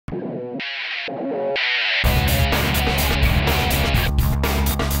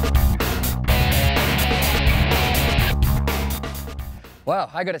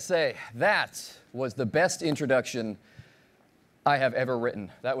Wow, I gotta say, that was the best introduction I have ever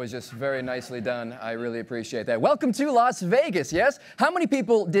written. That was just very nicely done. I really appreciate that. Welcome to Las Vegas, yes? How many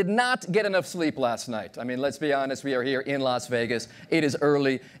people did not get enough sleep last night? I mean, let's be honest, we are here in Las Vegas. It is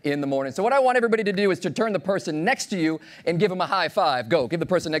early in the morning. So what I want everybody to do is to turn the person next to you and give them a high five. Go, give the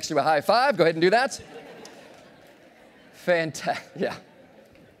person next to you a high five. Go ahead and do that. Fantastic,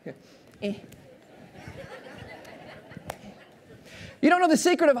 yeah. You don't know the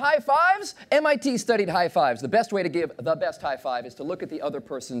secret of high fives? MIT studied high fives. The best way to give the best high five is to look at the other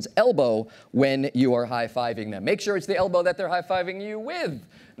person's elbow when you are high-fiving them. Make sure it's the elbow that they're high-fiving you with,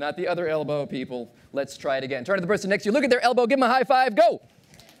 not the other elbow, people. Let's try it again. Turn to the person next to you. Look at their elbow. Give them a high five. Go.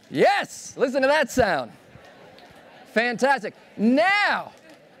 Yes. Listen to that sound. Fantastic. Now,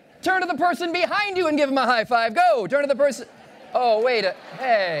 turn to the person behind you and give them a high five. Go. Turn to the person. Oh, wait.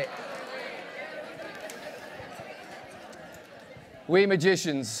 Hey. We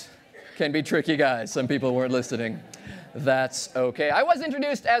magicians can be tricky guys. Some people weren't listening. That's okay. I was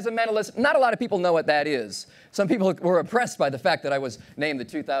introduced as a mentalist. Not a lot of people know what that is. Some people were impressed by the fact that I was named the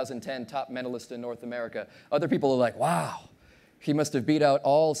 2010 top mentalist in North America. Other people are like, wow, he must have beat out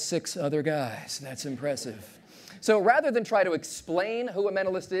all 6 other guys. That's impressive. So rather than try to explain who a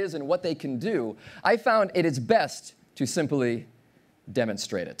mentalist is and what they can do, I found it is best to simply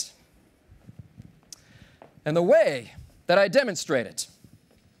demonstrate it. And the way that I demonstrate it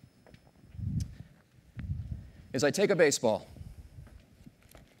is I take a baseball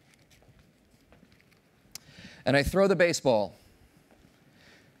and I throw the baseball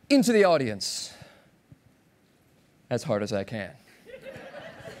into the audience as hard as I can.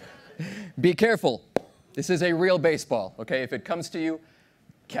 Be careful. This is a real baseball, okay? If it comes to you,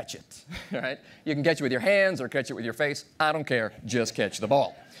 catch it, all right? You can catch it with your hands or catch it with your face. I don't care. Just catch the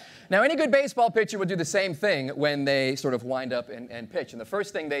ball. Now, any good baseball pitcher would do the same thing when they sort of wind up and pitch. And the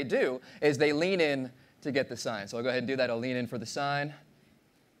first thing they do is they lean in to get the sign. So I'll go ahead and do that. I'll lean in for the sign.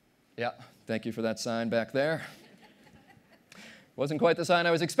 Yeah, thank you for that sign back there. Wasn't quite the sign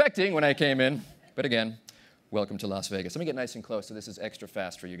I was expecting when I came in. But again, welcome to Las Vegas. Let me get nice and close so this is extra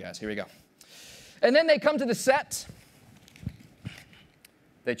fast for you guys. Here we go. And then they come to the set.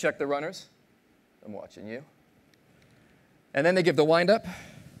 They check the runners. I'm watching you. And then they give the windup.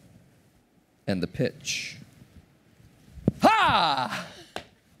 And the pitch. Ha!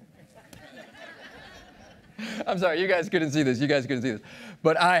 I'm sorry, you guys couldn't see this. You guys couldn't see this.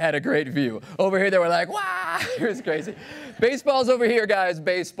 But I had a great view. Over here, they were like, wow, it was crazy. Baseball's over here, guys.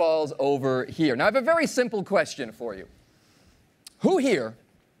 Baseball's over here. Now, I have a very simple question for you. Who here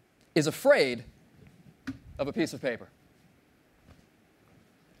is afraid of a piece of paper?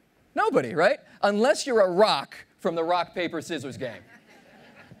 Nobody, right? Unless you're a rock from the rock, paper, scissors game.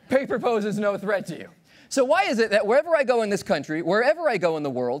 Paper poses no threat to you. So why is it that wherever I go in this country, wherever I go in the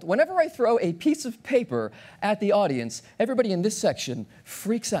world, whenever I throw a piece of paper at the audience, everybody in this section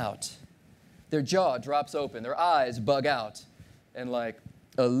freaks out. Their jaw drops open, their eyes bug out, and like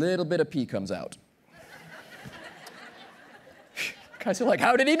a little bit of pee comes out. Guys are like,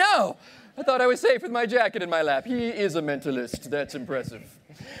 how did he know? I thought I was safe with my jacket in my lap. He is a mentalist. That's impressive.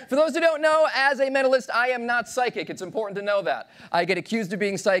 For those who don't know, as a mentalist, I am not psychic. It's important to know that. I get accused of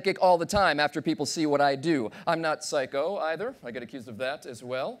being psychic all the time after people see what I do. I'm not psycho either. I get accused of that as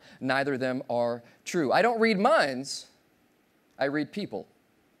well. Neither of them are true. I don't read minds. I read people.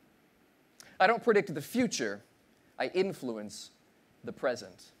 I don't predict the future. I influence the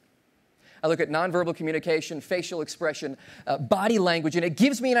present. I look at nonverbal communication, facial expression, body language, and it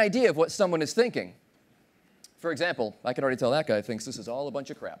gives me an idea of what someone is thinking. For example, I can already tell that guy thinks this is all a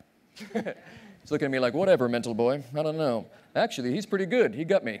bunch of crap. He's looking at me like, whatever, mental boy, I don't know. Actually, he's pretty good. He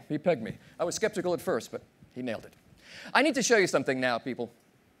got me. He pegged me. I was skeptical at first, but he nailed it. I need to show you something now, people.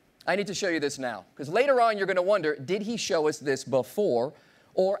 I need to show you this now. Because later on, you're going to wonder, did he show us this before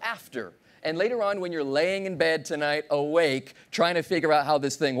or after? And later on, when you're laying in bed tonight, awake, trying to figure out how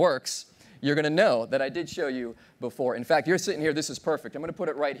this thing works, you're going to know that I did show you before. In fact, you're sitting here. This is perfect. I'm going to put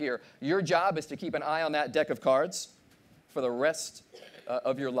it right here. Your job is to keep an eye on that deck of cards for the rest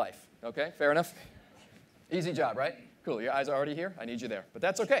of your life. Okay? Fair enough? Easy job, right? Cool. Your eyes are already here. I need you there. But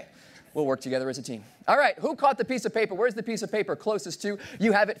that's okay. We'll work together as a team. All right. Who caught the piece of paper? Where's the piece of paper closest to?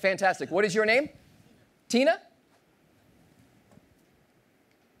 You have it. Fantastic. What is your name? Tina?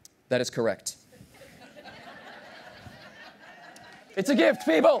 That is correct. It's a gift,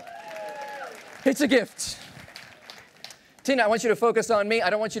 people. It's a gift. Tina, I want you to focus on me.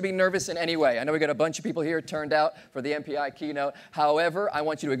 I don't want you to be nervous in any way. I know we got a bunch of people here turned out for the MPI keynote. However, I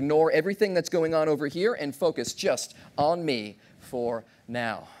want you to ignore everything that's going on over here and focus just on me for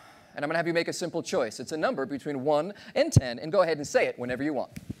now. and I'm going to have you make a simple choice. It's a number between 1 and 10, and go ahead and say it whenever you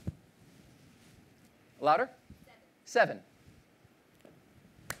want. Louder? 7.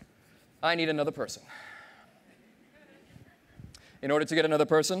 I need another person. In order to get another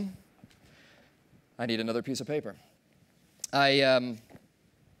person, I need another piece of paper. I'll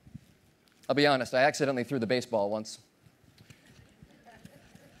be honest, I accidentally threw the baseball once.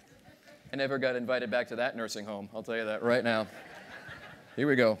 I never got invited back to that nursing home, I'll tell you that right now. Here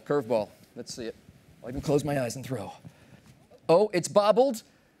we go, curveball. Let's see it. I'll even close my eyes and throw. Oh, it's bobbled,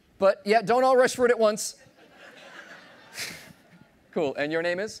 but yeah, don't all rush for it at once. Cool, and your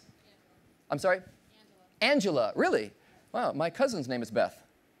name is? I'm sorry? Angela. Angela, really? Wow, my cousin's name is Beth.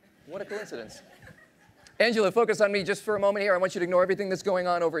 What a coincidence. Angela, focus on me just for a moment here. I want you to ignore everything that's going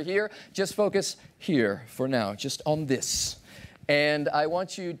on over here. Just focus here for now, just on this. And I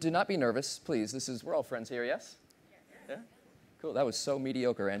want you to not be nervous, please. We're all friends here, yes? Yeah? Cool, that was so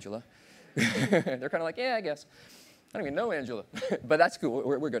mediocre, Angela. They're kind of like, yeah, I guess. I don't even know Angela, but that's cool,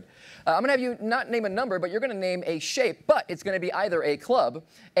 we're good. I'm gonna have you not name a number, but you're gonna name a shape, but it's gonna be either a club,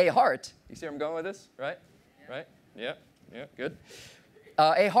 a heart. You see where I'm going with this, right? Yeah. Right? Yeah, yeah, good.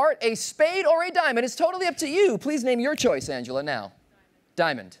 A heart, a spade, or a diamond. It's totally up to you. Please name your choice, Angela, now.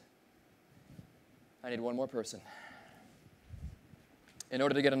 Diamond. I need one more person. In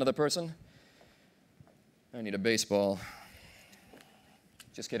order to get another person, I need a baseball.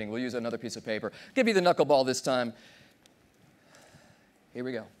 Just kidding, we'll use another piece of paper. Give you the knuckleball this time. Here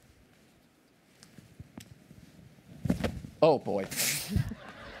we go. Oh, boy.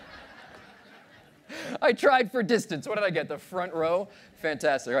 I tried for distance. What did I get? The front row?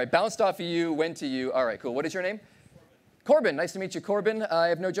 Fantastic. All right, bounced off of you, went to you. All right, cool. What is your name? Corbin. Nice to meet you, Corbin. I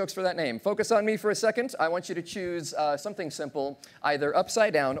have no jokes for that name. Focus on me for a second. I want you to choose something simple, either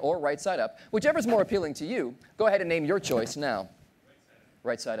upside down or right side up. Whichever's more appealing to you, go ahead and name your choice now.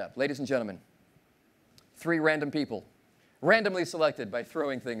 Right side up. Ladies and gentlemen, 3 random people, randomly selected by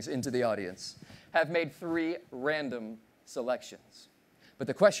throwing things into the audience, have made 3 random selections. But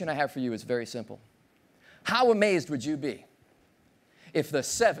the question I have for you is very simple. How amazed would you be if the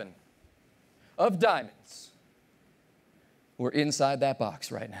 7 of diamonds were inside that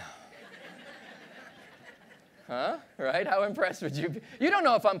box right now? Huh? Right? How impressed would you be? You don't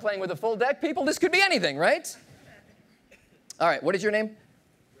know if I'm playing with a full deck, people. This could be anything, right? All right, what is your name?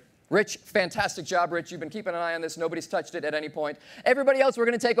 Rich, fantastic job, Rich. You've been keeping an eye on this. Nobody's touched it at any point. Everybody else, we're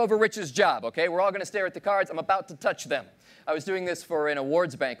going to take over Rich's job, okay? We're all going to stare at the cards. I'm about to touch them. I was doing this for an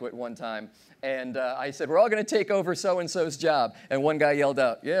awards banquet one time, and I said, we're all going to take over so-and-so's job. And one guy yelled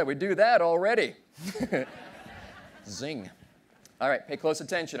out, yeah, we do that already. Zing. All right, pay close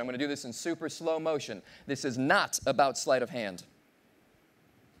attention. I'm going to do this in super slow motion. This is not about sleight of hand.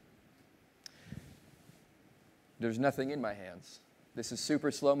 There's nothing in my hands. This is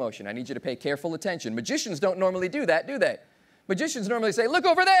super slow motion. I need you to pay careful attention. Magicians don't normally do that, do they? Magicians normally say, look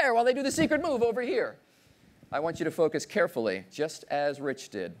over there, while they do the secret move over here. I want you to focus carefully, just as Rich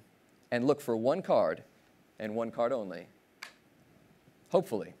did, and look for one card, and one card only.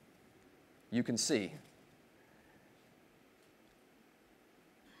 Hopefully, you can see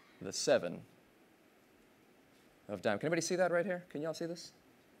the 7 of diamonds. Can anybody see that right here? Can y'all see this?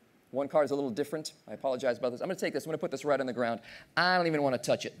 One card is a little different. I apologize about this. I'm going to take this. I'm going to put this right on the ground. I don't even want to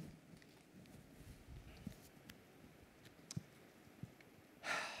touch it.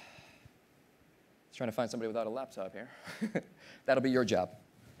 Just trying to find somebody without a laptop here. That'll be your job.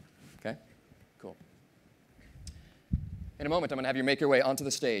 Okay? Cool. In a moment, I'm going to have you make your way onto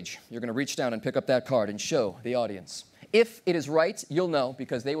the stage. You're going to reach down and pick up that card and show the audience. If it is right, you'll know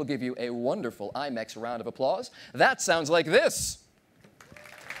because they will give you a wonderful IMEX round of applause. That sounds like this.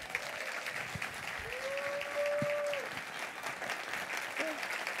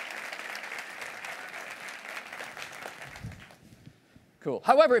 Cool.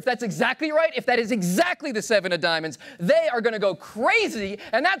 However, if that's exactly right, if that is exactly the 7 of diamonds, they are going to go crazy,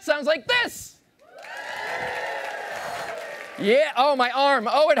 and that sounds like this. Yeah, oh, my arm.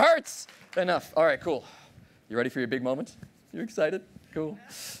 Oh, it hurts. Enough. All right, cool. You ready for your big moment? You excited? Cool.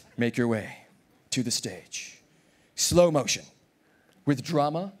 Make your way to the stage. Slow motion with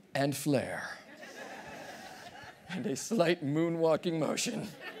drama and flair. And a slight moonwalking motion.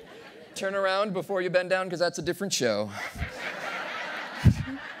 Turn around before you bend down because that's a different show.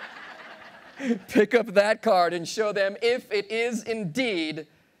 Pick up that card and show them if it is indeed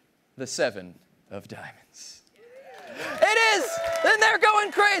the 7 of diamonds. It is! And they're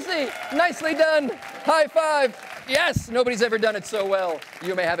going crazy! Nicely done. High five. Yes, nobody's ever done it so well.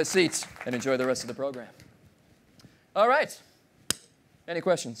 You may have a seat and enjoy the rest of the program. All right. Any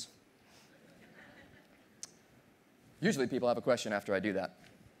questions? Usually people have a question after I do that.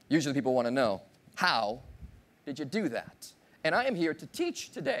 Usually people want to know, how did you do that? And I am here to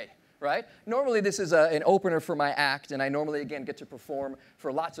teach today, right? Normally this is an opener for my act, and I normally, again, get to perform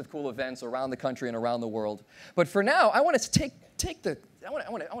for lots of cool events around the country and around the world. But for now, I want to I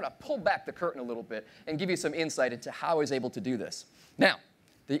want to pull back the curtain a little bit and give you some insight into how I was able to do this. Now,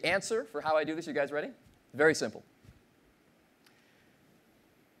 the answer for how I do this, you guys ready? Very simple.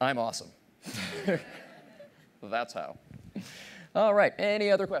 I'm awesome. That's how. All right,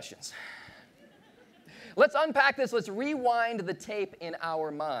 any other questions? Let's unpack this. Let's rewind the tape in our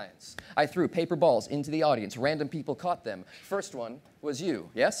minds. I threw paper balls into the audience. Random people caught them. First one was you,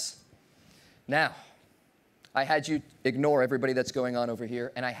 yes? Now, I had you ignore everybody that's going on over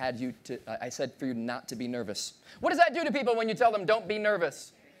here, and I said for you not to be nervous. What does that do to people when you tell them don't be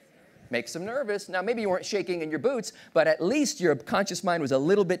nervous? Makes them nervous. Now, maybe you weren't shaking in your boots, but at least your conscious mind was a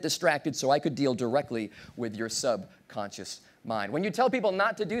little bit distracted, so I could deal directly with your subconscious mind. When you tell people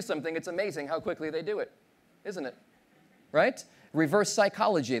not to do something, it's amazing how quickly they do it, isn't it? Right? Reverse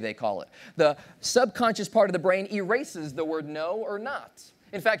psychology, they call it. The subconscious part of the brain erases the word no or not.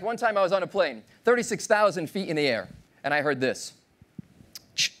 In fact, one time I was on a plane, 36,000 feet in the air, and I heard this.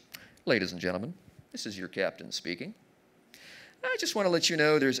 Ladies and gentlemen, this is your captain speaking. I just want to let you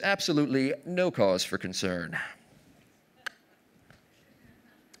know there's absolutely no cause for concern.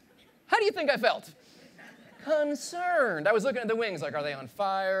 How do you think I felt? Concerned. I was looking at the wings like, are they on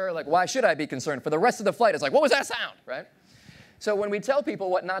fire? Like, why should I be concerned? For the rest of the flight, it's like, what was that sound, right? So when we tell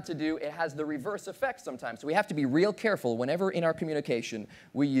people what not to do, it has the reverse effect sometimes. So we have to be real careful whenever in our communication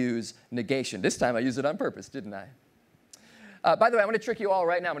we use negation. This time I used it on purpose, didn't I? By the way, I'm going to trick you all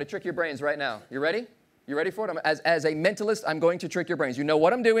right now. I'm going to trick your brains right now. You ready? You ready for it? As a mentalist, I'm going to trick your brains. You know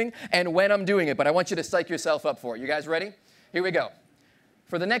what I'm doing and when I'm doing it, but I want you to psych yourself up for it. You guys ready? Here we go.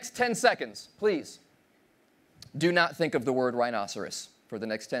 For the next 10 seconds, please, do not think of the word rhinoceros for the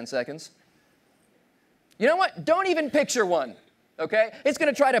next 10 seconds. You know what? Don't even picture one, okay? It's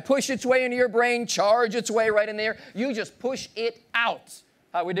going to try to push its way into your brain, charge its way right in there. You just push it out.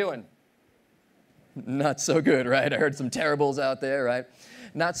 How we doing? Not so good, right? I heard some terribles out there, right?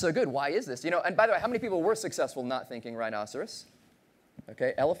 Not so good. Why is this? You know, and by the way, how many people were successful not thinking rhinoceros?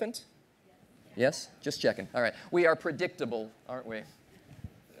 Okay, elephant? Yes? Just checking. All right. We are predictable, aren't we?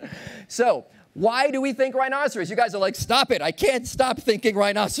 So, why do we think rhinoceros? You guys are like, stop it. I can't stop thinking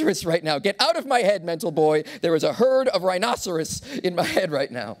rhinoceros right now. Get out of my head, mental boy. There is a herd of rhinoceros in my head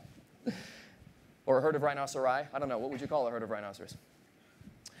right now. Or a herd of rhinoceri. I don't know. What would you call a herd of rhinoceros?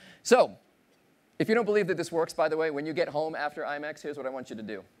 So, if you don't believe that this works, by the way, when you get home after IMEX, here's what I want you to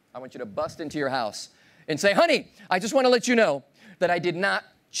do. I want you to bust into your house and say, honey, I just want to let you know that I did not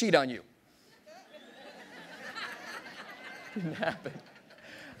cheat on you. Didn't happen.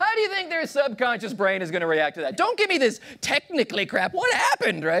 How do you think their subconscious brain is going to react to that? Don't give me this technically crap. What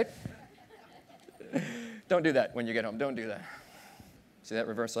happened, right? Don't do that when you get home. Don't do that. See that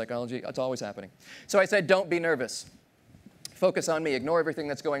reverse psychology? It's always happening. So I said, don't be nervous. Focus on me. Ignore everything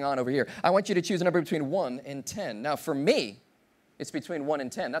that's going on over here. I want you to choose a number between 1 and 10. Now, for me, it's between 1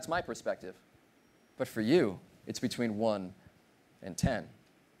 and 10. That's my perspective. But for you, it's between 1 and 10.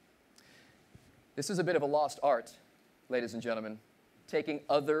 This is a bit of a lost art, ladies and gentlemen, taking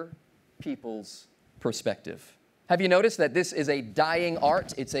other people's perspective. Have you noticed that this is a dying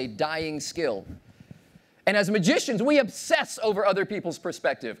art? It's a dying skill. And as magicians, we obsess over other people's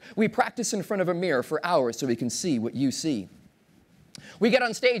perspective. We practice in front of a mirror for hours so we can see what you see. We get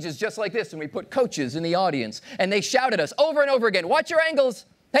on stages just like this and we put coaches in the audience and they shout at us over and over again, watch your angles.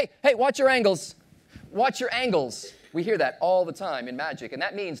 Hey, watch your angles. Watch your angles. We hear that all the time in magic. And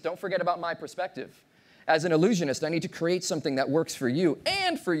that means don't forget about my perspective. As an illusionist, I need to create something that works for you,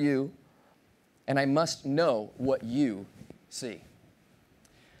 and I must know what you see.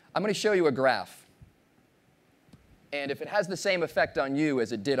 I'm going to show you a graph. And if it has the same effect on you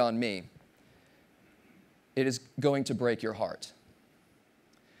as it did on me, it is going to break your heart.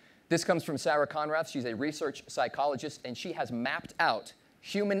 This comes from Sarah Conrath. She's a research psychologist, and she has mapped out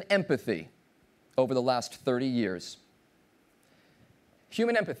human empathy over the last 30 years.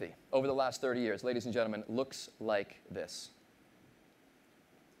 Human empathy over the last 30 years, ladies and gentlemen, looks like this.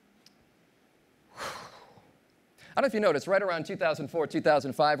 I don't know if you noticed, right around 2004,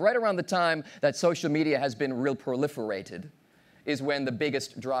 2005, right around the time that social media has been real proliferated, is when the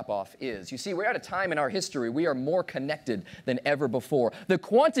biggest drop-off is. You see, we're at a time in our history we are more connected than ever before. The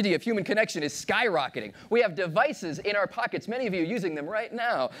quantity of human connection is skyrocketing. We have devices in our pockets, many of you using them right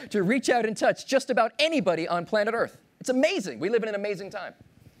now, to reach out and touch just about anybody on planet Earth. It's amazing. We live in an amazing time.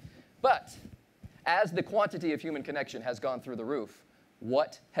 But as the quantity of human connection has gone through the roof,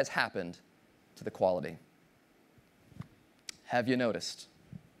 what has happened to the quality? Have you noticed?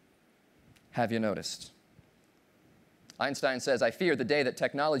 Have you noticed? Einstein says, I fear the day that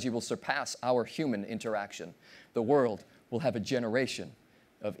technology will surpass our human interaction. The world will have a generation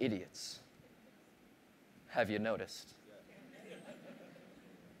of idiots. Have you noticed?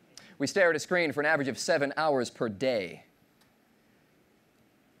 We stare at a screen for an average of 7 hours per day.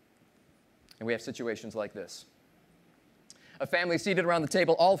 And we have situations like this. A family seated around the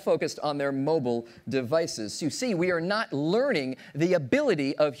table, all focused on their mobile devices. You see, we are not learning the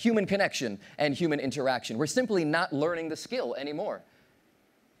ability of human connection and human interaction. We're simply not learning the skill anymore.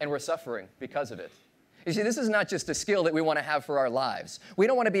 And we're suffering because of it. You see, this is not just a skill that we want to have for our lives. We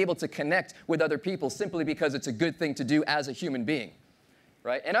don't want to be able to connect with other people simply because it's a good thing to do as a human being,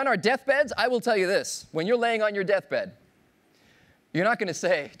 right? And on our deathbeds, I will tell you this. When you're laying on your deathbed, you're not going to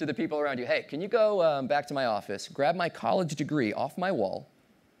say to the people around you, hey, can you go back to my office, grab my college degree off my wall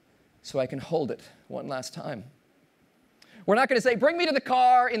so I can hold it one last time. We're not going to say, bring me to the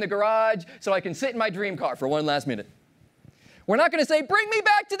car in the garage so I can sit in my dream car for one last minute. We're not going to say, bring me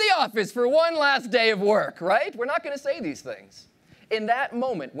back to the office for one last day of work, right? We're not going to say these things. In that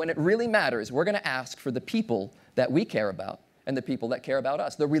moment, when it really matters, we're going to ask for the people that we care about and the people that care about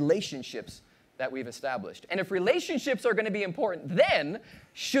us, the relationships that we've established. And if relationships are going to be important, then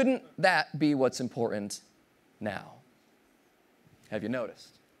shouldn't that be what's important now? Have you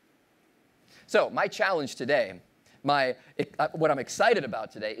noticed? So my challenge today, what I'm excited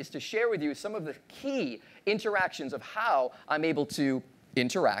about today, is to share with you some of the key interactions of how I'm able to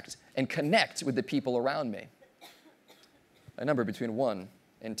interact and connect with the people around me. A number between 1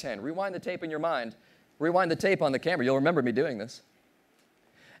 and 10. Rewind the tape in your mind. Rewind the tape on the camera. You'll remember me doing this.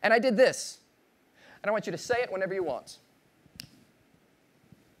 And I did this. And I want you to say it whenever you want.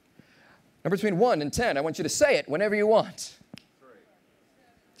 Number between 1 and 10, I want you to say it whenever you want.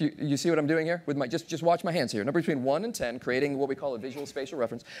 You see what I'm doing here? With my, just watch my hands here. Number between 1 and 10, creating what we call a visual spatial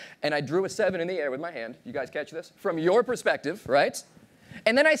reference. And I drew a 7 in the air with my hand. You guys catch this? From your perspective, right?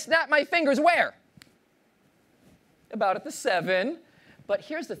 And then I snapped my fingers where? About at the 7. But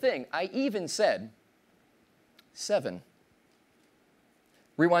here's the thing. I even said 7.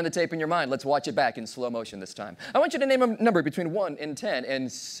 Rewind the tape in your mind. Let's watch it back in slow motion this time. I want you to name a number between 1 and 10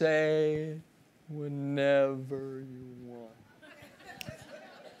 and say whenever you want.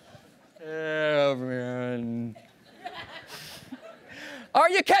 Everyone. Are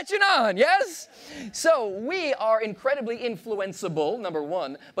you catching on? Yes? So we are incredibly influenceable, number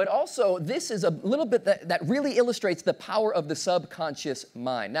one, but also this is a little bit that really illustrates the power of the subconscious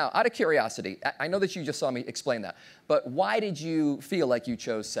mind. Now, out of curiosity, I know that you just saw me explain that, but why did you feel like you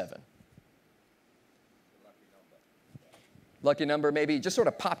chose 7? Lucky number maybe just sort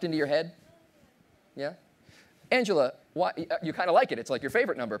of popped into your head? Yeah? Angela, why, you kind of like it. It's like your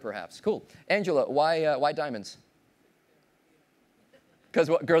favorite number, perhaps. Cool. Angela, why diamonds? Because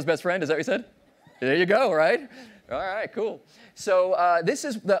what, girl's best friend? Is that what you said? There you go, right? All right, cool. So this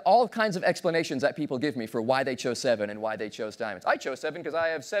is all kinds of explanations that people give me for why they chose 7 and why they chose diamonds. I chose 7 because I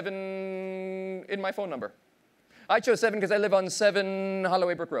have 7 in my phone number. I chose 7 because I live on 7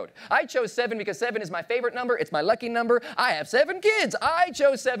 Holloway Brook Road. I chose 7 because 7 is my favorite number. It's my lucky number. I have 7 kids. I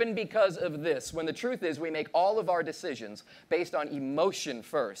chose 7 because of this, when the truth is we make all of our decisions based on emotion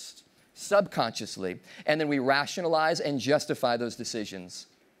first, subconsciously, and then we rationalize and justify those decisions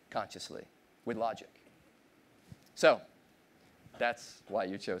consciously with logic. So that's why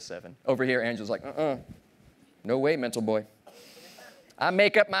you chose 7. Over here, Angela's like, no way, mental boy. I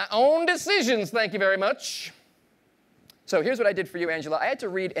make up my own decisions, thank you very much. So here's what I did for you, Angela. I had to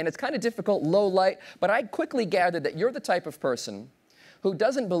read, and it's kind of difficult, low light, but I quickly gathered that you're the type of person who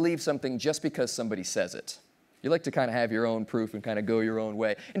doesn't believe something just because somebody says it. You like to kind of have your own proof and kind of go your own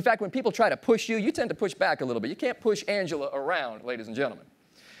way. In fact, when people try to push you, you tend to push back a little bit. You can't push Angela around, ladies and gentlemen.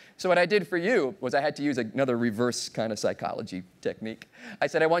 So what I did for you was I had to use another reverse kind of psychology technique. I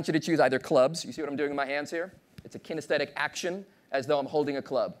said, I want you to choose either clubs. You see what I'm doing with my hands here? It's a kinesthetic action as though I'm holding a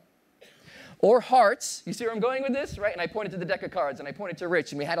club. Or hearts. You see where I'm going with this, right? And I pointed to the deck of cards, and I pointed to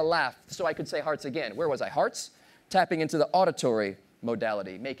Rich, and we had a laugh so I could say hearts again. Where was I? Hearts? Tapping into the auditory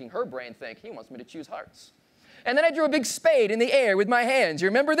modality, making her brain think he wants me to choose hearts. And then I drew a big spade in the air with my hands. You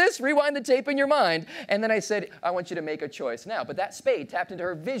remember this? Rewind the tape in your mind. And then I said, I want you to make a choice now. But that spade tapped into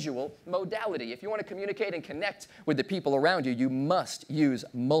her visual modality. If you want to communicate and connect with the people around you, you must use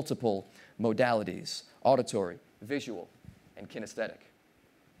multiple modalities: auditory, visual, and kinesthetic.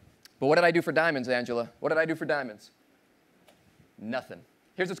 But what did I do for diamonds, Angela? What did I do for diamonds? Nothing.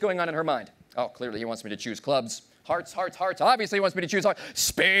 Here's what's going on in her mind. Oh, clearly he wants me to choose clubs. Hearts, hearts, hearts. Obviously he wants me to choose hearts.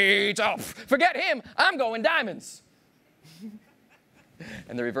 Spades. Oh, forget him. I'm going diamonds.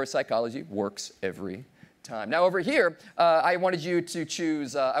 And the reverse psychology works every time. Now over here, I wanted you to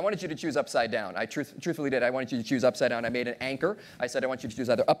choose upside down. I truthfully did. I wanted you to choose upside down. I made an anchor. I said I want you to choose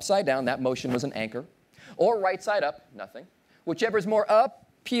either upside down, that motion was an anchor, or right side up, nothing. Whichever is more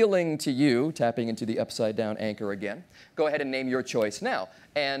appealing to you, tapping into the upside down anchor again. Go ahead and name your choice now.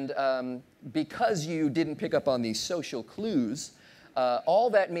 And because you didn't pick up on these social clues, all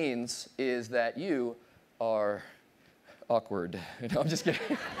that means is that you are awkward. No, I'm just kidding.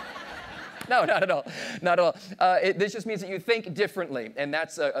 No, not at all. Not at all. This just means that you think differently, and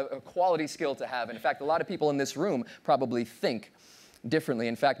that's a quality skill to have. And in fact, a lot of people in this room probably think differently.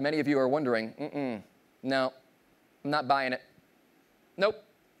 In fact, many of you are wondering, no, I'm not buying it. Nope.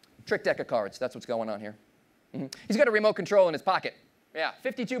 Trick deck of cards. That's what's going on here. He's got a remote control in his pocket. Yeah,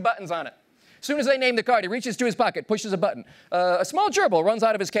 52 buttons on it. As soon as they name the card, he reaches to his pocket, pushes a button. A small gerbil runs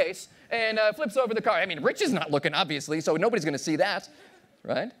out of his case and flips over the card. I mean, Rich is not looking, obviously, so nobody's going to see that,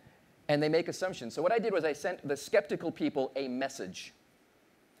 right? And they make assumptions. So what I did was I sent the skeptical people a message.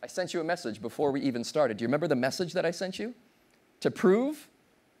 I sent you a message before we even started. Do you remember the message that I sent you? To prove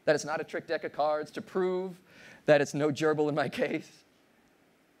that it's not a trick deck of cards, to prove that it's no gerbil in my case.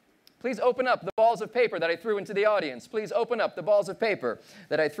 Please open up the balls of paper that I threw into the audience. Please open up the balls of paper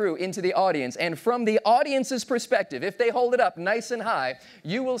that I threw into the audience. And from the audience's perspective, if they hold it up nice and high,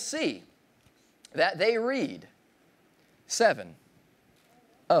 you will see that they read 7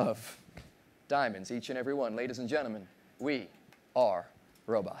 of diamonds, each and every one. Ladies and gentlemen, we are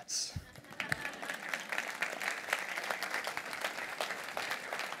robots.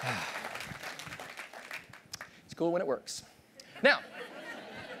 It's cool when it works. Now,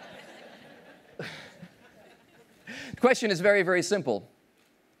 the question is very, very simple.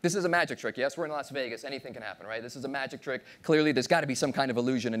 This is a magic trick, yes? We're in Las Vegas. Anything can happen, right? This is a magic trick. Clearly, there's got to be some kind of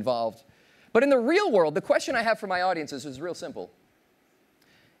illusion involved. But in the real world, the question I have for my audiences is real simple.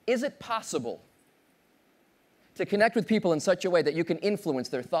 Is it possible to connect with people in such a way that you can influence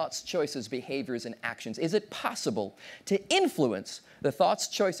their thoughts, choices, behaviors, and actions? Is it possible to influence the thoughts,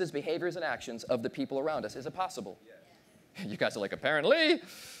 choices, behaviors, and actions of the people around us? Is it possible? Yes. You guys are like, apparently.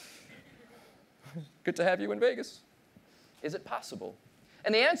 Good to have you in Vegas. Is it possible?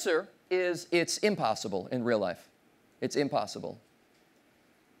 And the answer is it's impossible in real life. It's impossible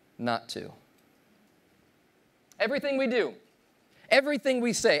not to. Everything we do, everything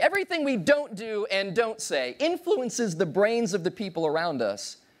we say, everything we don't do and don't say influences the brains of the people around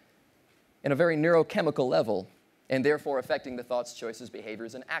us in a very neurochemical level, and therefore affecting the thoughts, choices,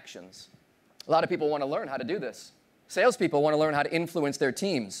 behaviors, and actions. A lot of people want to learn how to do this. Salespeople want to learn how to influence their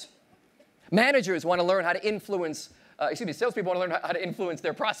teams. Managers want to learn how to influence, salespeople want to learn how to influence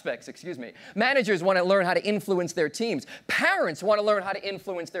their prospects, Managers want to learn how to influence their teams. Parents want to learn how to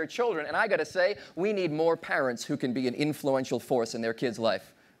influence their children. And I got to say, we need more parents who can be an influential force in their kids'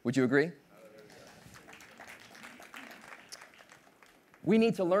 life. Would you agree? We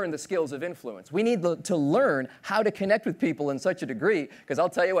need to learn the skills of influence. We need to learn how to connect with people in such a degree, because I'll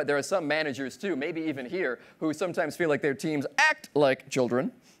tell you what, there are some managers too, maybe even here, who sometimes feel like their teams act like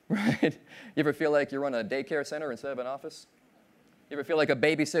children. Right? You ever feel like you run a daycare center instead of an office? You ever feel like a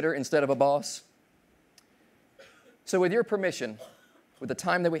babysitter instead of a boss? So with your permission, with the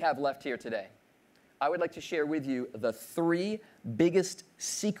time that we have left here today, I would like to share with you the 3 biggest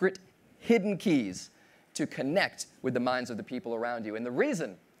secret hidden keys to connect with the minds of the people around you. And the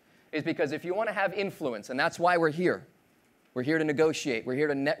reason is because if you want to have influence, and that's why we're here to negotiate, we're here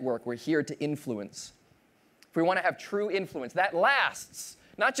to network, we're here to influence. If we want to have true influence that lasts,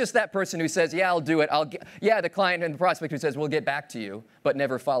 not just that person who says, yeah, I'll do it. The client and the prospect who says, we'll get back to you, but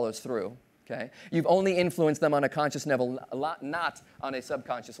never follows through. Okay? You've only influenced them on a conscious level, not on a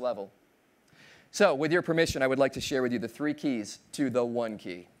subconscious level. So with your permission, I would like to share with you the 3 keys to the 1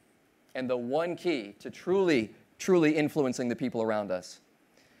 key. And the 1 key to truly, truly influencing the people around us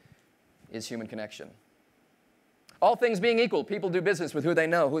is human connection. All things being equal, people do business with who they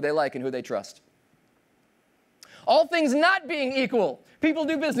know, who they like, and who they trust. All things not being equal, people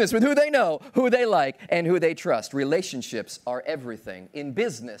do business with who they know, who they like, and who they trust. Relationships are everything in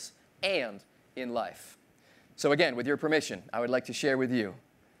business and in life. So again, with your permission, I would like to share with you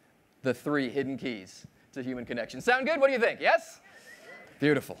the 3 hidden keys to human connection. Sound good? What do you think? Yes?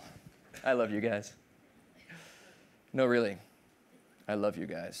 Beautiful. I love you guys. No, really. I love you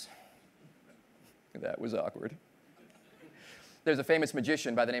guys. That was awkward. There's a famous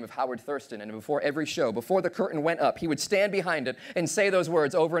magician by the name of Howard Thurston, and before every show, before the curtain went up, he would stand behind it and say those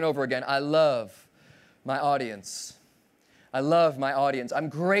words over and over again. I love my audience. I love my audience. I'm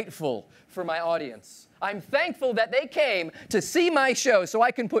grateful for my audience. I'm thankful that they came to see my show so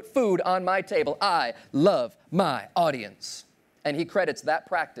I can put food on my table. I love my audience. And he credits that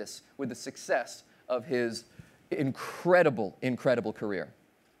practice with the success of his incredible, incredible career.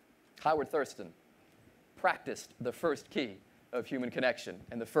 Howard Thurston practiced the first key of human connection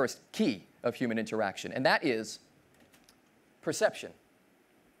and the first key of human interaction, and that is perception.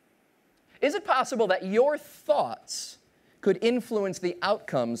 Is it possible that your thoughts could influence the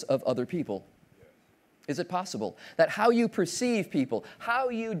outcomes of other people? Is it possible that how you perceive people, how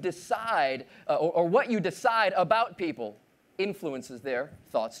you decide, or what you decide about people influences their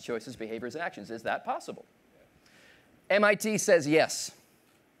thoughts, choices, behaviors, and actions? Is that possible? MIT says yes.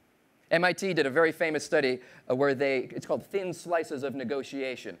 MIT did a very famous study where it's called Thin Slices of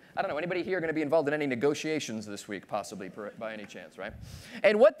Negotiation. I don't know, anybody here going to be involved in any negotiations this week, possibly, by any chance, right?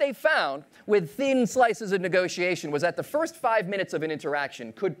 And what they found with thin slices of negotiation was that the first 5 minutes of an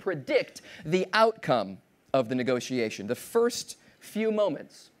interaction could predict the outcome of the negotiation, the first few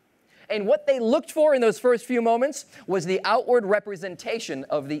moments. And what they looked for in those first few moments was the outward representation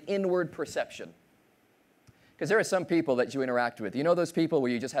of the inward perception. Because there are some people that you interact with. You know those people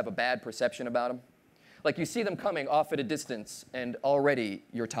where you just have a bad perception about them? Like you see them coming off at a distance and already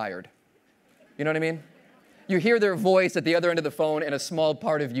you're tired. You know what I mean? You hear their voice at the other end of the phone and a small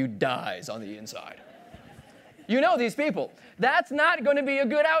part of you dies on the inside. You know these people. That's not going to be a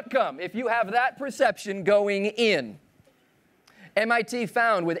good outcome if you have that perception going in. MIT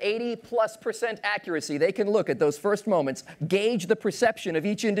found with 80+% accuracy, they can look at those first moments, gauge the perception of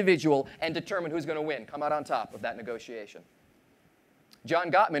each individual, and determine who's going to win, come out on top of that negotiation.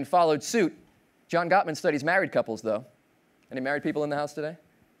 John Gottman followed suit. John Gottman studies married couples, though. Any married people in the house today?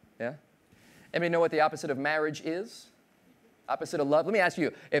 Yeah? Anybody know what the opposite of marriage is? Opposite of love? Let me ask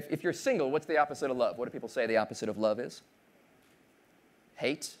you, if you're single, what's the opposite of love? What do people say the opposite of love is?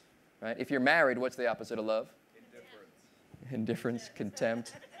 Hate, right? If you're married, what's the opposite of love? Indifference,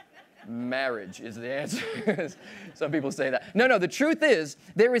 contempt. Marriage is the answer. Some people say that. No, the truth is,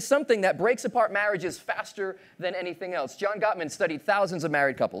 there is something that breaks apart marriages faster than anything else. John Gottman studied thousands of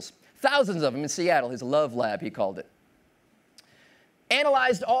married couples, thousands of them in Seattle, his love lab, he called it.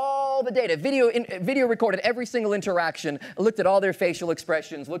 Analyzed all the data, video recorded every single interaction, looked at all their facial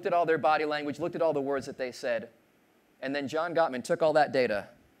expressions, looked at all their body language, looked at all the words that they said. And then John Gottman took all that data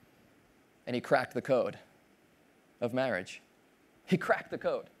and he cracked the code of marriage. He cracked the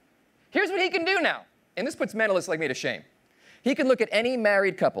code. Here's what he can do now, and this puts mentalists like me to shame. He can look at any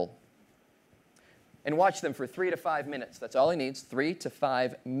married couple and watch them for 3 to 5 minutes. That's all he needs, 3 to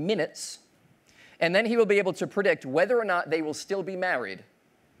 5 minutes. And then he will be able to predict whether or not they will still be married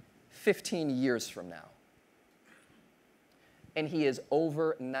 15 years from now. And he is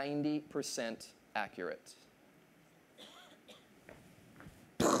over 90% accurate.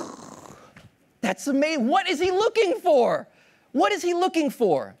 That's amazing. What is he looking for? What is he looking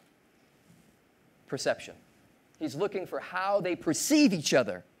for? Perception. He's looking for how they perceive each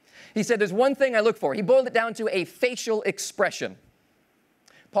other. He said, there's one thing I look for. He boiled it down to a facial expression.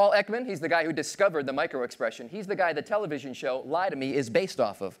 Paul Ekman, he's the guy who discovered the microexpression. He's the guy the television show Lie to Me is based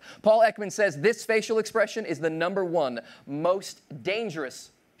off of. Paul Ekman says this facial expression is the #1 most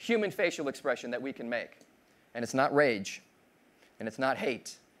dangerous human facial expression that we can make. And it's not rage, and it's not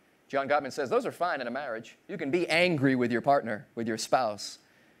hate. John Gottman says those are fine in a marriage. You can be angry with your partner, with your spouse.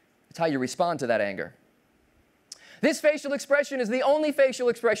 It's how you respond to that anger. This facial expression is the only facial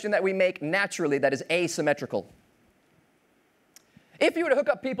expression that we make naturally that is asymmetrical. If you were to hook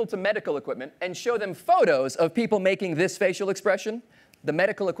up people to medical equipment and show them photos of people making this facial expression, the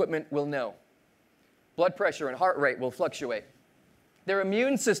medical equipment will know. Blood pressure and heart rate will fluctuate. Their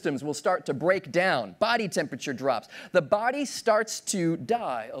immune systems will start to break down. Body temperature drops. The body starts to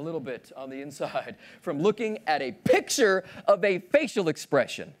die a little bit on the inside from looking at a picture of a facial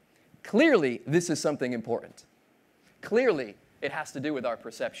expression. Clearly, this is something important. Clearly, it has to do with our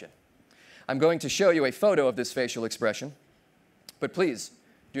perception. I'm going to show you a photo of this facial expression, but please,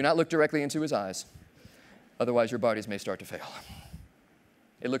 do not look directly into his eyes. Otherwise, your bodies may start to fail.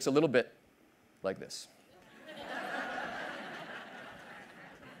 It looks a little bit like this.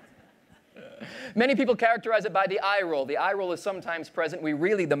 Many people characterize it by the eye roll. The eye roll is sometimes present.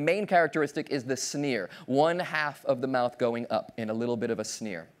 The main characteristic is the sneer. One half of the mouth going up in a little bit of a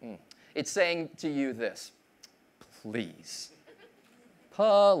sneer. It's saying to you this, please,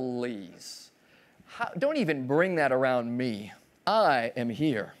 please, don't even bring that around me. I am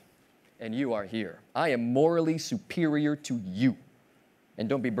here, and you are here. I am morally superior to you, and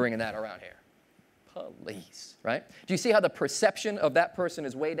don't be bringing that around here. Please, right? Do you see how the perception of that person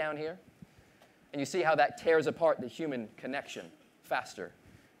is way down here? And you see how that tears apart the human connection faster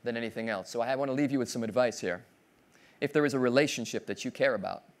than anything else. So I want to leave you with some advice here. If there is a relationship that you care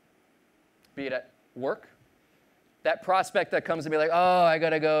about, be it at work, That prospect that comes to be like, oh, I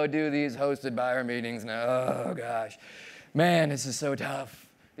got to go do these hosted buyer meetings now. Oh, gosh. Man, this is so tough.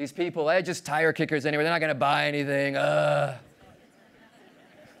 These people, they're just tire kickers anyway. They're not going to buy anything.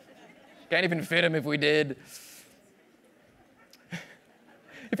 Can't even fit them if we did.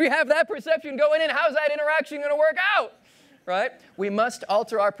 If you have that perception going in, how's that interaction going to work out? Right? We must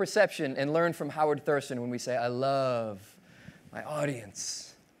alter our perception and learn from Howard Thurston when we say, I love my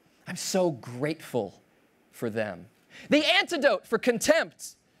audience. I'm so grateful for them. The antidote for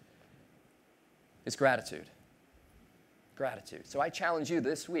contempt is gratitude. Gratitude. So I challenge you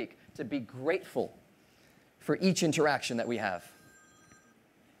this week to be grateful for each interaction that we have.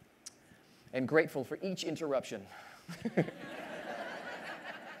 And grateful for each interruption.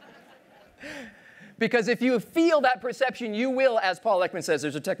 Because if you feel that perception, you will, as Paul Ekman says,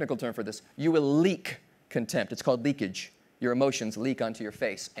 there's a technical term for this, you will leak contempt. It's called leakage. Your emotions leak onto your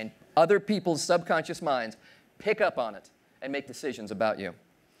face, and other people's subconscious minds pick up on it and make decisions about you.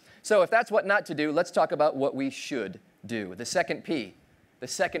 So if that's what not to do, let's talk about what we should do. The second P, the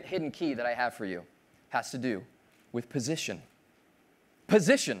second hidden key that I have for you, has to do with position.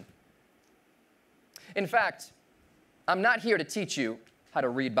 Position. In fact, I'm not here to teach you how to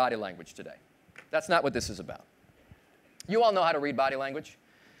read body language today. That's not what this is about. You all know how to read body language.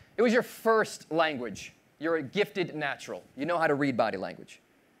 It was your first language. You're a gifted natural. You know how to read body language.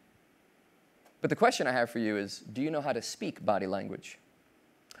 But the question I have for you is, do you know how to speak body language?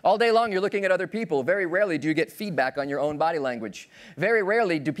 All day long, you're looking at other people. Very rarely do you get feedback on your own body language. Very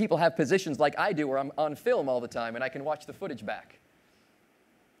rarely do people have positions like I do, where I'm on film all the time and I can watch the footage back.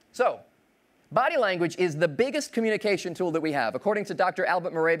 So, body language is the biggest communication tool that we have. According to Dr.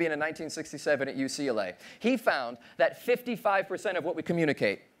 Albert Mehrabian in 1967 at UCLA, he found that 55% of what we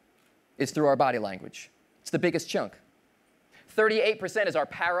communicate is through our body language. It's the biggest chunk. 38% is our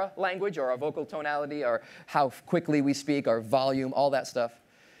para language, or our vocal tonality, or how quickly we speak, our volume, all that stuff.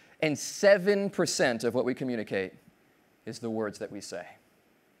 And 7% of what we communicate is the words that we say.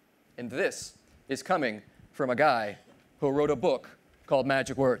 And this is coming from a guy who wrote a book called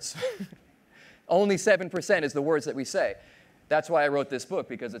Magic Words. Only 7% is the words that we say. That's why I wrote this book,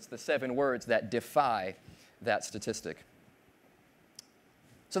 because it's the 7 words that defy that statistic.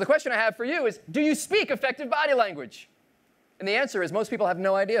 So the question I have for you is, do you speak effective body language? And the answer is, most people have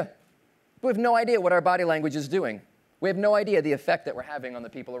no idea. We have no idea what our body language is doing. We have no idea the effect that we're having on the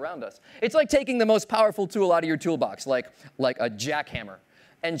people around us. It's like taking the most powerful tool out of your toolbox, like a jackhammer,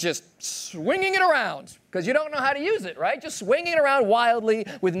 and just swinging it around, because you don't know how to use it, right? Just swinging it around wildly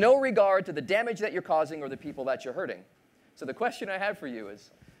with no regard to the damage that you're causing or the people that you're hurting. So the question I have for you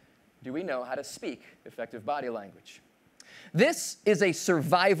is, do we know how to speak effective body language? This is a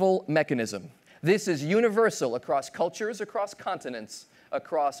survival mechanism. This is universal across cultures, across continents,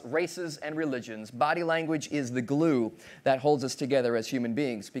 across races and religions. Body language is the glue that holds us together as human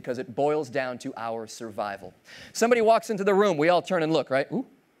beings, because it boils down to our survival. Somebody walks into the room, we all turn and look, right? Ooh,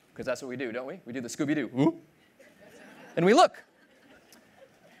 because that's what we do, don't we? We do the Scooby-Doo. Ooh. And we look.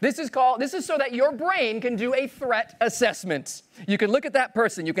 This is so that your brain can do a threat assessment. You can look at that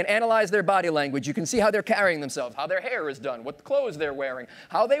person, you can analyze their body language, you can see how they're carrying themselves, how their hair is done, what clothes they're wearing,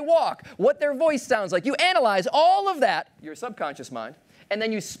 how they walk, what their voice sounds like. You analyze all of that, your subconscious mind, and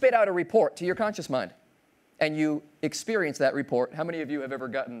then you spit out a report to your conscious mind. And you experience that report. How many of you have ever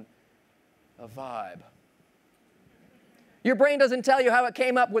gotten a vibe? Your brain doesn't tell you how it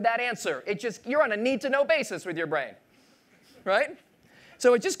came up with that answer. You're on a need-to-know basis with your brain, right?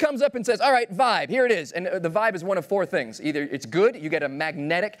 So it just comes up and says, all right, vibe, here it is. And the vibe is one of 4 things. Either it's good, you get a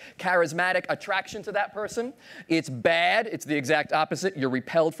magnetic, charismatic attraction to that person. It's bad, it's the exact opposite, you're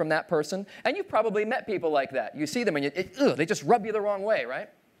repelled from that person. And you've probably met people like that. You see them and they just rub you the wrong way, right?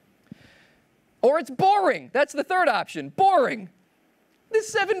 Or it's boring. That's the third option, boring. There's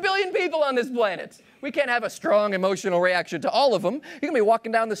 7 billion people on this planet. We can't have a strong emotional reaction to all of them. You're going to be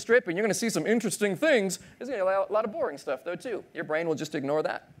walking down the strip and you're going to see some interesting things. There's going to be a lot of boring stuff, though, too. Your brain will just ignore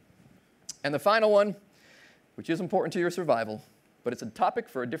that. And the final one, which is important to your survival, but it's a topic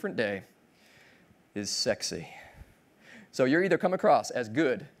for a different day, is sexy. So you're either come across as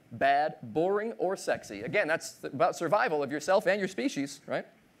good, bad, boring, or sexy. Again, that's about survival of yourself and your species, right?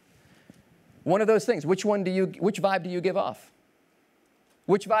 One of those things. Which vibe do you give off?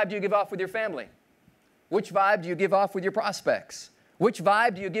 Which vibe do you give off with your family? Which vibe do you give off with your prospects? Which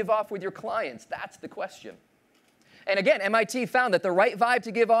vibe do you give off with your clients? That's the question. And again, MIT found that the right vibe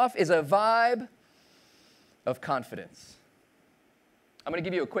to give off is a vibe of confidence. I'm going to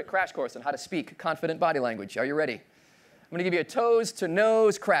give you a quick crash course on how to speak confident body language. Are you ready? I'm going to give you a toes to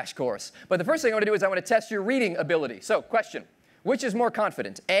nose crash course. But the first thing I want to do is I want to test your reading ability. So, question, which is more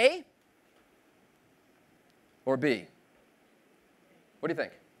confident? A, or B? What do you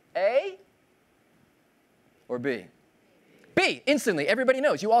think? A or B? B, instantly. Everybody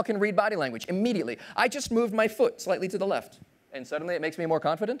knows. You all can read body language immediately. I just moved my foot slightly to the left, and suddenly it makes me more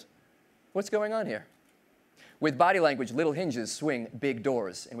confident. What's going on here? With body language, little hinges swing big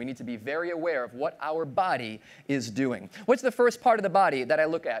doors, and we need to be very aware of what our body is doing. What's the first part of the body that I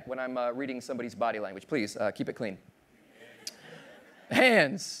look at when I'm reading somebody's body language? Please, keep it clean.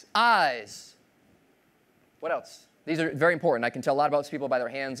 Hands, eyes. What else? These are very important. I can tell a lot about people by their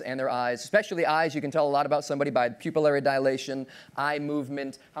hands and their eyes. Especially eyes, you can tell a lot about somebody by pupillary dilation, eye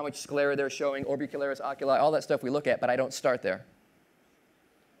movement, how much sclera they're showing, orbicularis oculi, all that stuff we look at, but I don't start there.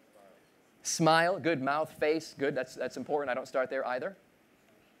 Smile, good. Mouth, face, good. That's important. I don't start there either.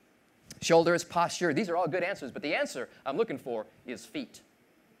 Shoulders, posture, these are all good answers, but the answer I'm looking for is feet.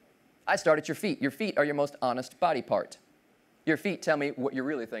 I start at your feet. Your feet are your most honest body part. Your feet tell me what you're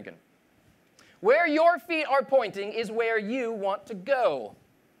really thinking. Where your feet are pointing is where you want to go.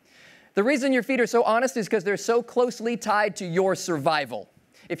 The reason your feet are so honest is because they're so closely tied to your survival.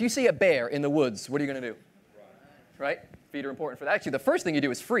 If you see a bear in the woods, what are you going to do? Right? Feet are important for that. Actually, the first thing you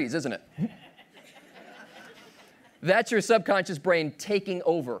do is freeze, isn't it? That's your subconscious brain taking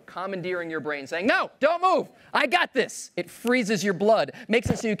over, commandeering your brain, saying, no, don't move. I got this. It freezes your blood, makes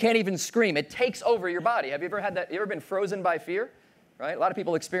it so you can't even scream. It takes over your body. Have you ever had that? You ever been frozen by fear? Right? A lot of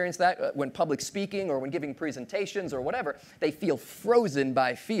people experience that when public speaking or when giving presentations or whatever. They feel frozen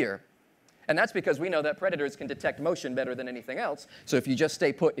by fear. And that's because we know that predators can detect motion better than anything else. So if you just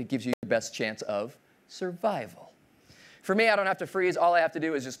stay put, it gives you the best chance of survival. For me, I don't have to freeze. All I have to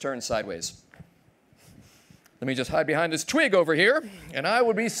do is just turn sideways. Let me just hide behind this twig over here, and I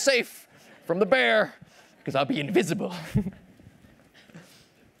will be safe from the bear, because I'll be invisible.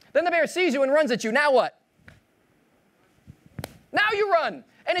 Then the bear sees you and runs at you. Now what? Now you run.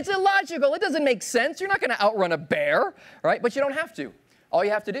 And it's illogical. It doesn't make sense. You're not going to outrun a bear, right? But you don't have to. All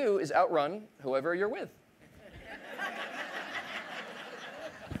you have to do is outrun whoever you're with.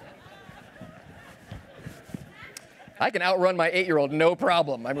 I can outrun my 8-year-old, no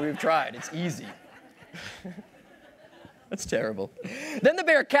problem. I mean, we've tried. It's easy. That's terrible. Then the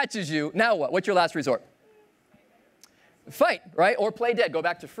bear catches you. Now what? What's your last resort? Fight, right? Or play dead. Go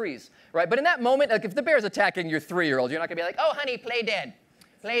back to freeze, right? But in that moment, like if the bear's attacking your 3-year-old, you're not going to be like, oh, honey, play dead.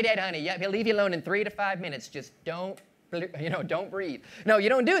 Play dead, honey. Yeah, he'll leave you alone in 3 to 5 minutes. Just don't breathe. No, you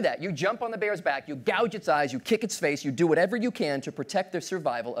don't do that. You jump on the bear's back. You gouge its eyes. You kick its face. You do whatever you can to protect the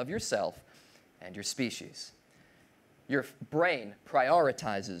survival of yourself and your species. Your brain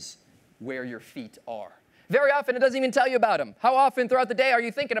prioritizes where your feet are. Very often, it doesn't even tell you about them. How often throughout the day are you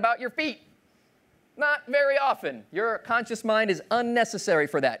thinking about your feet? Not very often. Your conscious mind is unnecessary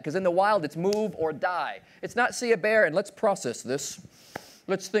for that, because in the wild, it's move or die. It's not see a bear and let's process this.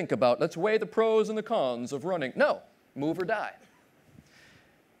 Let's think about, let's weigh the pros and the cons of running. No, move or die.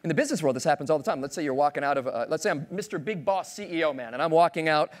 In the business world, this happens all the time. Let's say you're walking out of, let's say I'm Mr. Big Boss CEO man, and I'm walking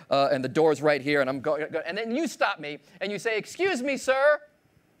out, and the door's right here, and I'm going, and then you stop me, and you say, excuse me, sir,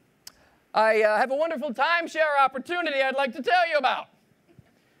 I have a wonderful timeshare opportunity I'd like to tell you about.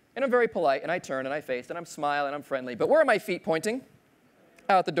 And I'm very polite, and I turn, and I face, and I'm smiling, and I'm friendly. But where are my feet pointing?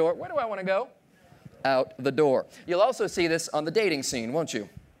 Out the door. Where do I want to go? Out the door. You'll also see this on the dating scene, won't you?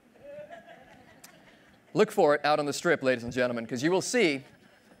 Look for it out on the strip, ladies and gentlemen, because you will see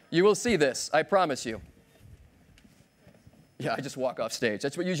this, I promise you. Yeah, I just walk off stage.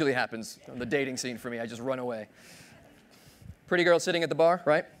 That's what usually happens on the dating scene for me. I just run away. Pretty girl sitting at the bar,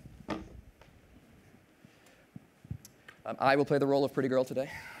 right? I will play the role of pretty girl today.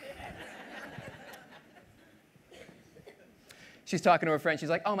 She's talking to her friend. She's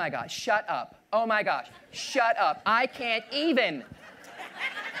like, oh my gosh, shut up. Oh my gosh, shut up. I can't even.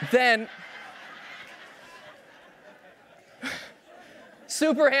 Then,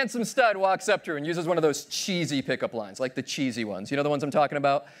 super handsome stud walks up to her and uses one of those cheesy pickup lines, like the cheesy ones. You know the ones I'm talking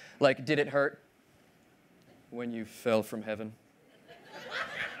about? Like, did it hurt when you fell from heaven?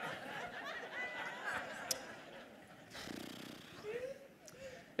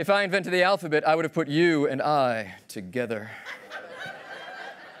 If I invented the alphabet, I would have put you and I together.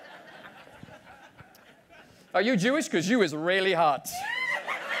 Are you Jewish? Because you is really hot.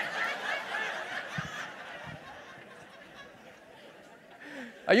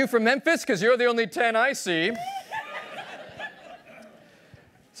 Are you from Memphis? Because you're the only 10 I see.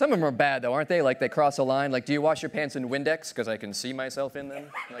 Some of them are bad, though, aren't they? Like, they cross a line. Like, do you wash your pants in Windex? Because I can see myself in them.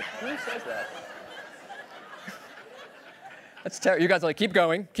 Like, who says that? That's terrible. You guys are like, keep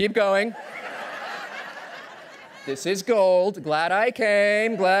going, keep going. This is gold. Glad I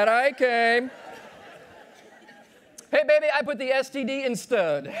came, glad I came. Hey, baby, I put the STD in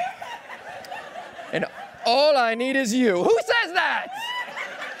stud. And All I need is you. Who says that?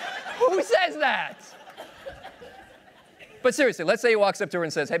 Who says that? But seriously, let's say he walks up to her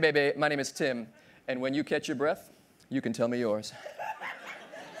and says, hey, baby, my name is Tim, and when you catch your breath, you can tell me yours.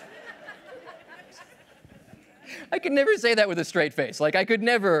 I could never say that with a straight face. Like, I could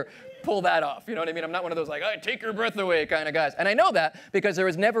never pull that off. You know what I mean? I'm not one of those, like, oh, take your breath away kind of guys. And I know that because there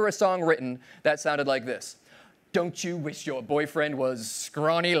was never a song written that sounded like this. Don't you wish your boyfriend was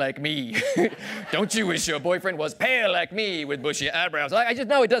scrawny like me? Don't you wish your boyfriend was pale like me with bushy eyebrows? I just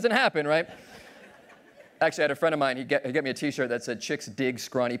know it doesn't happen, right? Actually, I had a friend of mine, he got me a t-shirt that said, chicks dig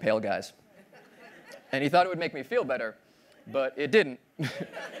scrawny pale guys. And he thought it would make me feel better, but it didn't.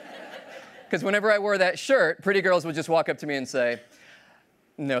 Because whenever I wore that shirt, pretty girls would just walk up to me and say,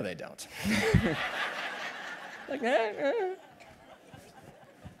 no, they don't. Like,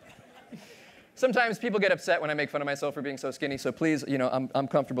 Sometimes people get upset when I make fun of myself for being so skinny, so please, you know, I'm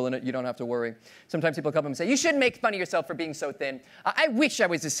comfortable in it. You don't have to worry. Sometimes people come up and say, you shouldn't make fun of yourself for being so thin. I wish I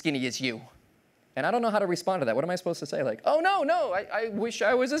was as skinny as you. And I don't know how to respond to that. What am I supposed to say? Like, oh, no, I wish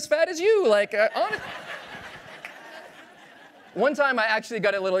I was as fat as you. Like, honestly. One time I actually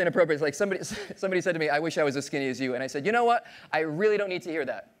got a little inappropriate. Like somebody said to me, I wish I was as skinny as you. And I said, you know what? I really don't need to hear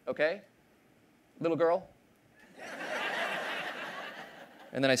that, okay? Little girl.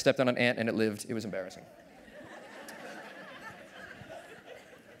 And then I stepped on an ant and it lived. It was embarrassing.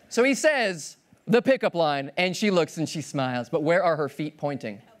 So he says the pickup line, and she looks and she smiles. But where are her feet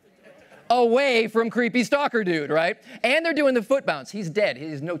pointing? Away from creepy stalker dude, right? And they're doing the foot bounce. He's dead. He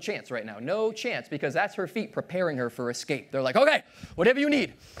has no chance right now. No chance, because that's her feet preparing her for escape. They're like, okay, whatever you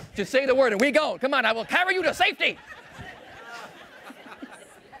need. Just say the word and we go. Come on, I will carry you to safety.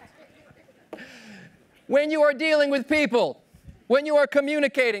 When you are dealing with people, when you are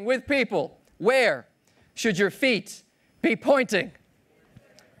communicating with people, where should your feet be pointing?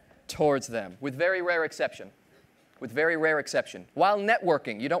 Towards them, with very rare exception. With very rare exception. While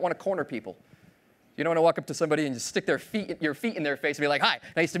networking, you don't want to corner people. You don't want to walk up to somebody and just stick your feet in their face and be like, hi,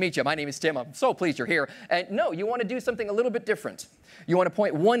 nice to meet you. My name is Tim. I'm so pleased you're here. And no, you want to do something a little bit different. You want to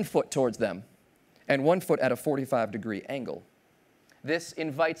point one foot towards them and one foot at a 45-degree angle. This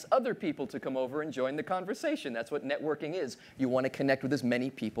invites other people to come over and join the conversation. That's what networking is. You want to connect with as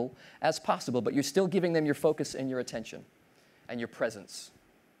many people as possible, but you're still giving them your focus and your attention and your presence.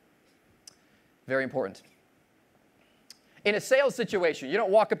 Very important. In a sales situation, you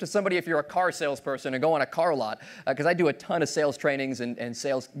don't walk up to somebody if you're a car salesperson and go on a car lot, because I do a ton of sales trainings and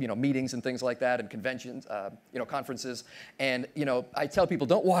sales meetings and things like that, and conventions, conferences. And I tell people,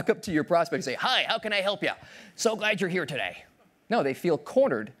 don't walk up to your prospect and say, hi, how can I help you? So glad you're here today. No, they feel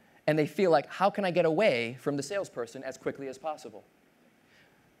cornered, and they feel like, how can I get away from the salesperson as quickly as possible?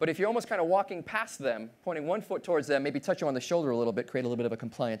 But if you're almost kind of walking past them, pointing one foot towards them, maybe touch them on the shoulder a little bit, create a little bit of a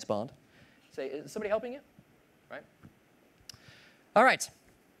compliance bond. Say, is somebody helping you? Right? All right,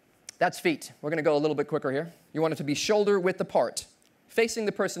 that's feet. We're going to go a little bit quicker here. You want it to be shoulder width apart, facing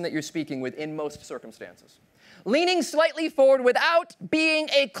the person that you're speaking with in most circumstances. Leaning slightly forward without being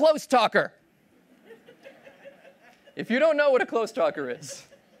a close talker. If you don't know what a close talker is,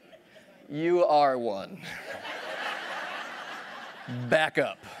 you are one. Back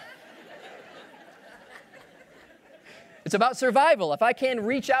up. It's about survival. If I can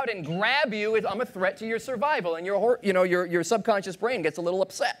reach out and grab you, I'm a threat to your survival, and your subconscious brain gets a little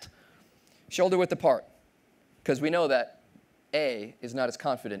upset. Shoulder width apart, because we know that A is not as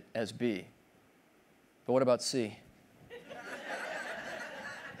confident as B. But what about C?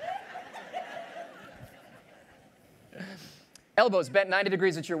 Elbows bent 90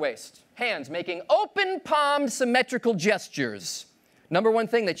 degrees at your waist. Hands making open-palmed symmetrical gestures. Number one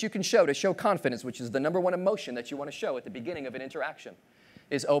thing that you can show to show confidence, which is the number one emotion that you want to show at the beginning of an interaction,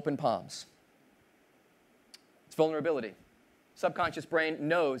 is open palms. It's vulnerability. Subconscious brain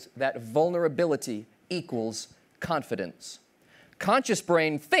knows that vulnerability equals confidence. Conscious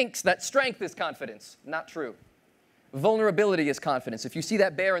brain thinks that strength is confidence. Not true. Vulnerability is confidence. If you see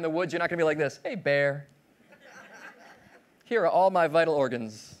that bear in the woods, you're not going to be like this. Hey, bear. Here are all my vital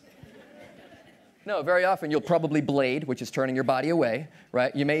organs. No, very often you'll probably blade, which is turning your body away,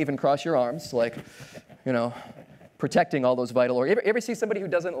 right? You may even cross your arms, like, protecting all those vital organs. Ever see somebody who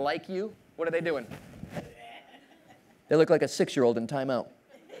doesn't like you? What are they doing? They look like a 6-year-old in timeout.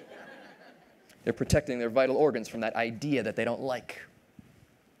 They're protecting their vital organs from that idea that they don't like.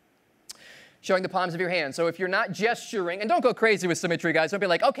 Showing the palms of your hands. So if you're not gesturing, and don't go crazy with symmetry, guys. Don't be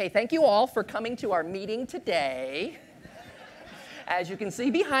like, okay, thank you all for coming to our meeting today. As you can see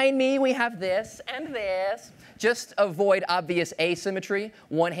behind me, we have this and this. Just avoid obvious asymmetry.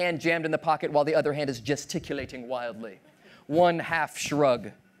 One hand jammed in the pocket while the other hand is gesticulating wildly. One half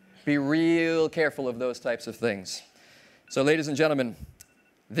shrug. Be real careful of those types of things. So, ladies and gentlemen,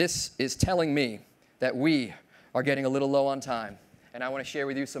 this is telling me that we are getting a little low on time. And I want to share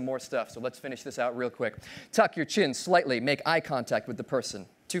with you some more stuff. So let's finish this out real quick. Tuck your chin slightly. Make eye contact with the person.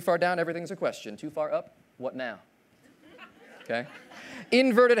 Too far down, everything's a question. Too far up, what now? Okay?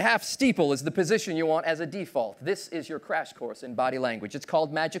 Inverted half steeple is the position you want as a default. This is your crash course in body language. It's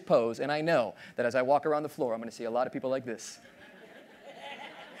called magic pose, and I know that as I walk around the floor, I'm going to see a lot of people like this.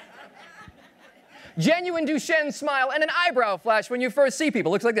 Genuine Duchenne smile and an eyebrow flash when you first see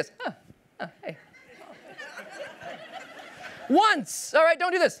people. Looks like this. Hey. Once. All right,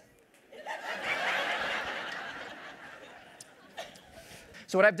 don't do this.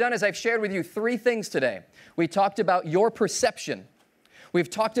 So what I've done is I've shared with you 3 things today. We talked about your perception. We've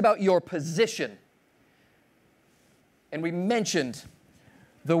talked about your position. And we mentioned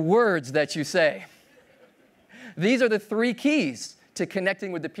the words that you say. These are the 3 keys to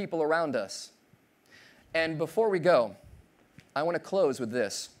connecting with the people around us. And before we go, I want to close with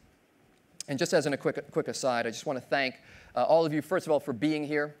this. And just as a quick aside, I just want to thank all of you, first of all, for being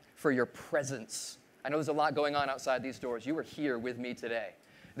here, for your presence. I know there's a lot going on outside these doors. You are here with me today.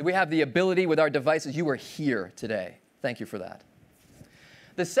 We have the ability with our devices. You are here today. Thank you for that.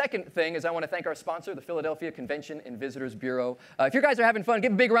 The second thing is I want to thank our sponsor, the Philadelphia Convention and Visitors Bureau. If you guys are having fun,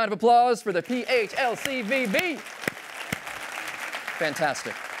 give a big round of applause for the PHLCVB.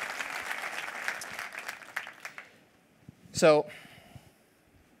 Fantastic. So,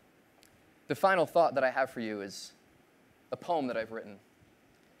 the final thought that I have for you is a poem that I've written.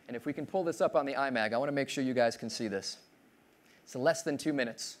 And if we can pull this up on the iMag, I want to make sure you guys can see this. It's less than 2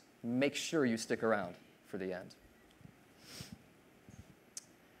 minutes. Make sure you stick around for the end.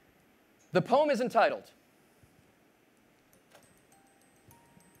 The poem is entitled,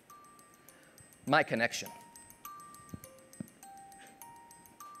 My Connection.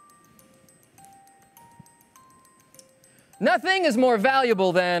 Nothing is more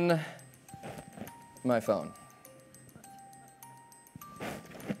valuable than my phone.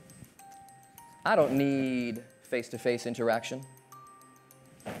 I don't need face-to-face interaction.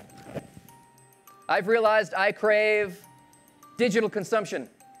 I've realized I crave digital consumption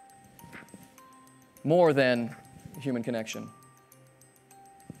more than human connection.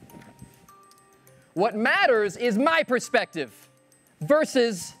 What matters is my perspective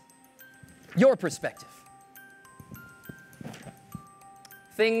versus your perspective.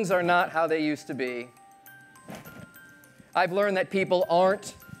 Things are not how they used to be. I've learned that people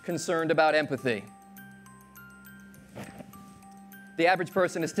aren't concerned about empathy. The average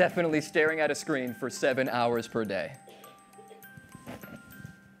person is definitely staring at a screen for 7 hours per day.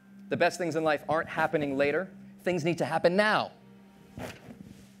 The best things in life aren't happening later. Things need to happen now.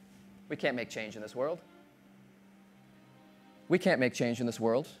 We can't make change in this world. We can't make change in this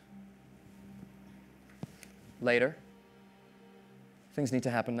world later. Things need to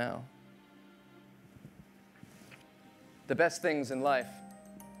happen now. The best things in life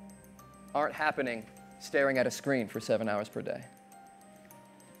aren't happening staring at a screen for 7 hours per day.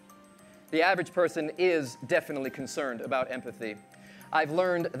 The average person is definitely concerned about empathy. I've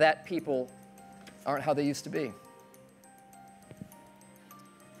learned that people aren't how they used to be.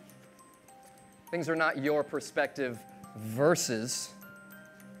 Things are not your perspective versus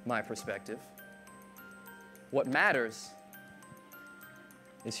my perspective. What matters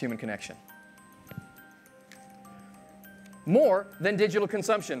is human connection. More than digital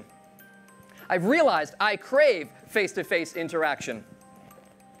consumption. I've realized I crave face-to-face interaction.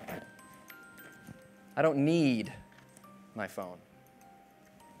 I don't need my phone.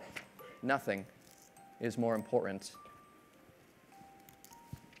 Nothing is more important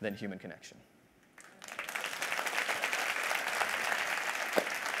than human connection.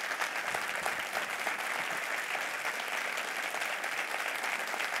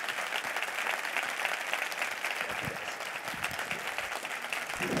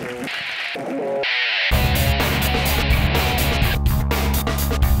 Thank you guys.